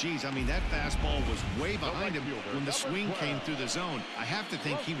guy. Geez, I mean, that fastball was way behind him when the swing came through the zone. I have to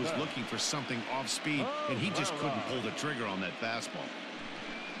think he was looking for something off speed, and he just couldn't pull the trigger on that fastball.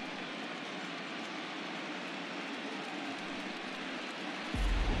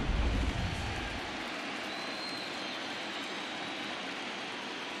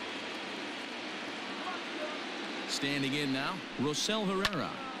 Standing in now, Rosell Herrera.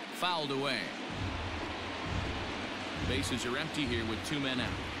 Fouled away. Bases are empty here with 2 men out.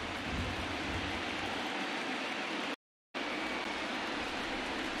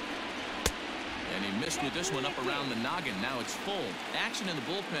 And he missed with this one up around the noggin. Now it's full. Action in the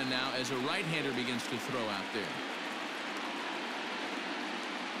bullpen now as a right-hander begins to throw out there.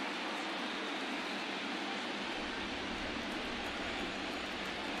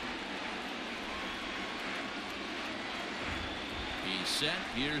 He's set.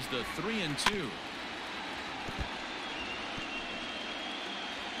 Here's the 3-2.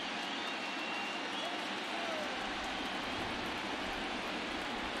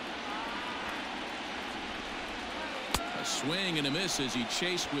 A swing and a miss as he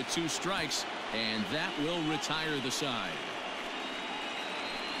chased with 2 strikes, and that will retire the side.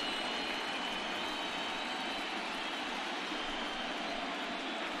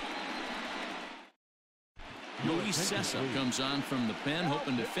 Luis Sessa comes on from the pen,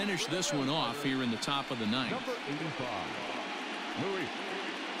 hoping to finish this one off here in the top of the 9th. Number 85, Luis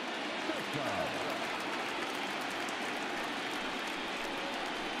Sessa.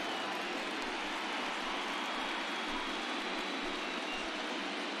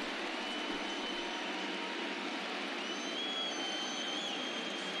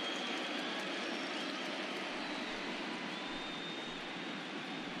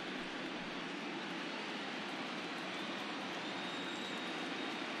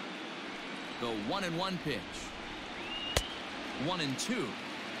 The 1-1 pitch. 1-2.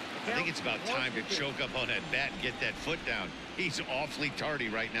 I think it's about time to choke up on that bat and get that foot down. He's awfully tardy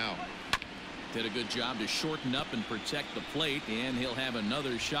right now. Did a good job to shorten up and protect the plate, and he'll have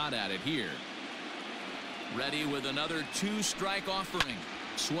another shot at it here. Ready with another 2-strike offering.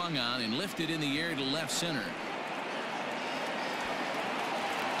 Swung on and lifted in the air to left center.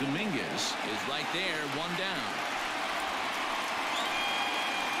 Dominguez is right there, 1 down.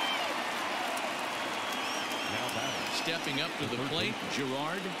 Stepping up to the plate,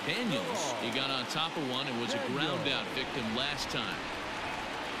 Gerard Daniels. He got on top of one and was a ground out victim last time.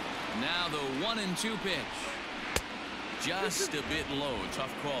 Now the 1-2 pitch. Just a bit low.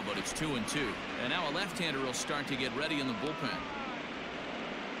 Tough call, but it's 2-2. And now a left-hander will start to get ready in the bullpen.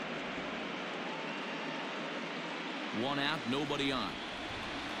 1 out, nobody on.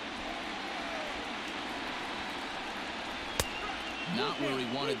 Not where he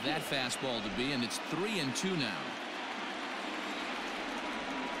wanted that fastball to be, and it's 3-2 now.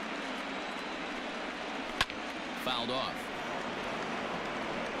 Fouled off.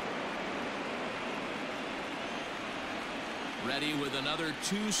 Ready with another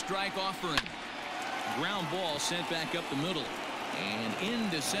 2-strike offering. Ground ball sent back up the middle and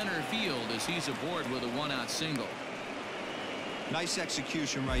into center field as he's aboard with a 1-out single. Nice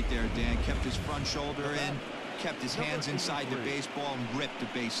execution right there, Dan. Kept his front shoulder in, kept his hands inside the baseball, and ripped the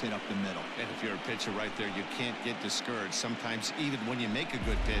base hit up the middle. And if you're a pitcher right there, you can't get discouraged. Sometimes even when you make a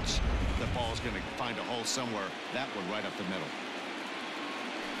good pitch, the ball's going to find a hole somewhere. That one right up the middle.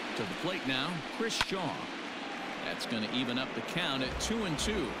 To the plate now, Chris Shaw. That's going to even up the count at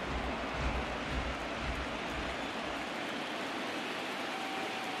 2-2.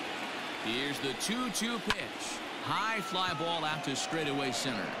 Here's the 2-2 pitch. High fly ball out to straightaway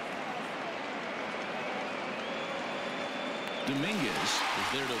center. Dominguez is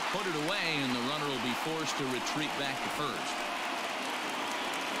there to put it away, and the runner will be forced to retreat back to first.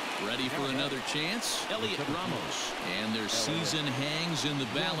 Ready for another chance? Elliot Ramos. And their season hangs in the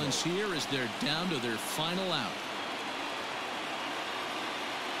balance here as they're down to their final out.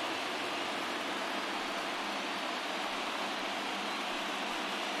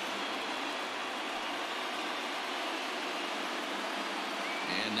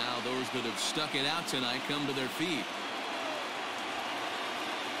 And now those that have stuck it out tonight come to their feet.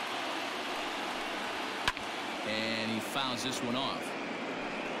 And he fouls this one off.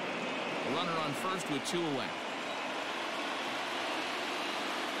 A runner on first with 2 away.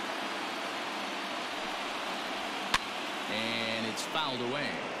 And it's fouled away.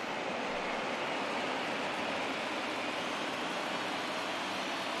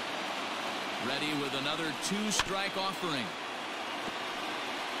 Ready with another 2-strike offering.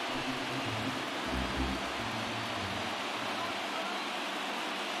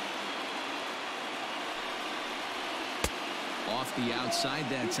 Off the outside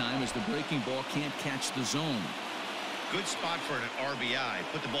that time as the breaking ball can't catch the zone. Good spot for an RBI.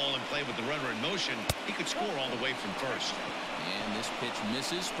 Put the ball in play with the runner in motion. He could score all the way from first. And this pitch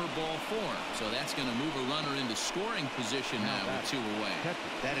misses for ball 4. So that's going to move a runner into scoring position now with 2 away.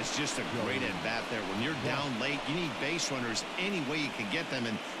 That is just a great at-bat there. When you're down late, you need base runners any way you can get them,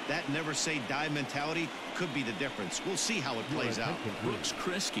 and that never-say-die mentality could be the difference. We'll see how it plays out. Brooks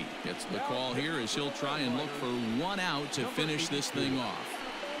Kriske gets the call here as he'll try and look for 1 out to finish this thing off.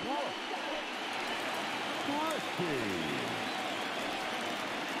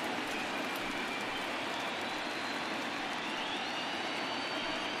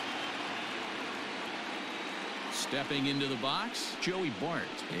 Stepping into the box, Joey Bart.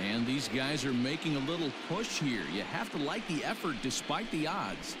 And these guys are making a little push here. You have to like the effort despite the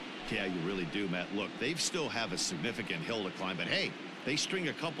odds. Yeah, you really do, Matt. Look, they still have a significant hill to climb, but hey, they string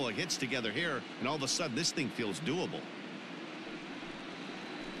a couple of hits together here, and all of a sudden this thing feels doable.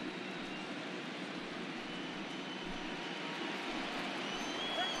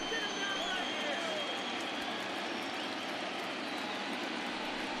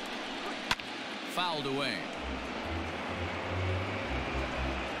 Fouled away.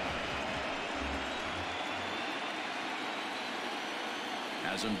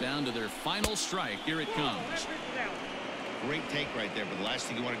 Has them down to their final strike. Here it comes. Great take right there, but the last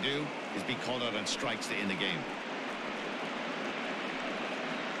thing you want to do is be called out on strikes to end the game.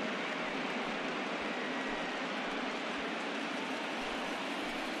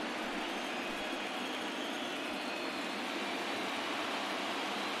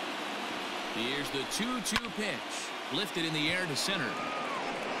 Here's the 2-2 pitch. Lifted in the air to center.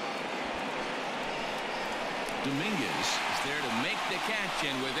 Dominguez is there to make the catch,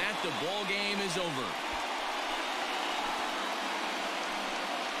 and with that, the ball game is over.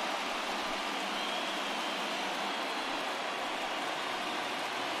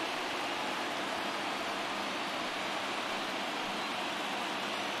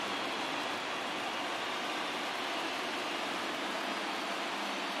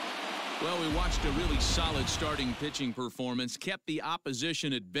 Well, we watched a really solid starting pitching performance, kept the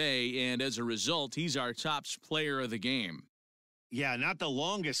opposition at bay, and as a result, he's our top player of the game. Yeah, not the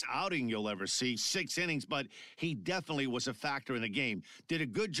longest outing you'll ever see, 6 innings, but he definitely was a factor in the game. Did a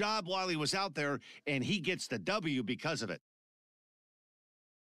good job while he was out there, and he gets the W because of it.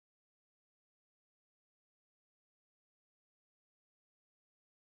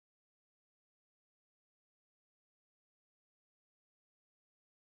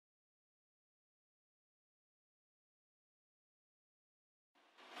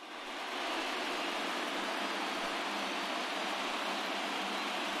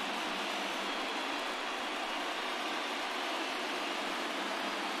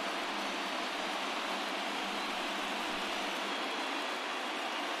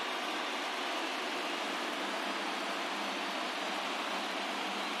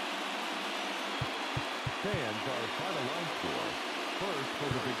 Fans, our final line score. First, for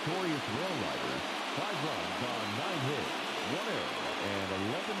the victorious Railriders, 5 runs on 9 hits, 1 error, and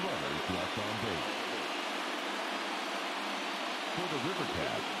 11 runners left on base. For the River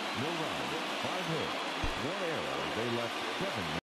Cats, no runs, 5 hits.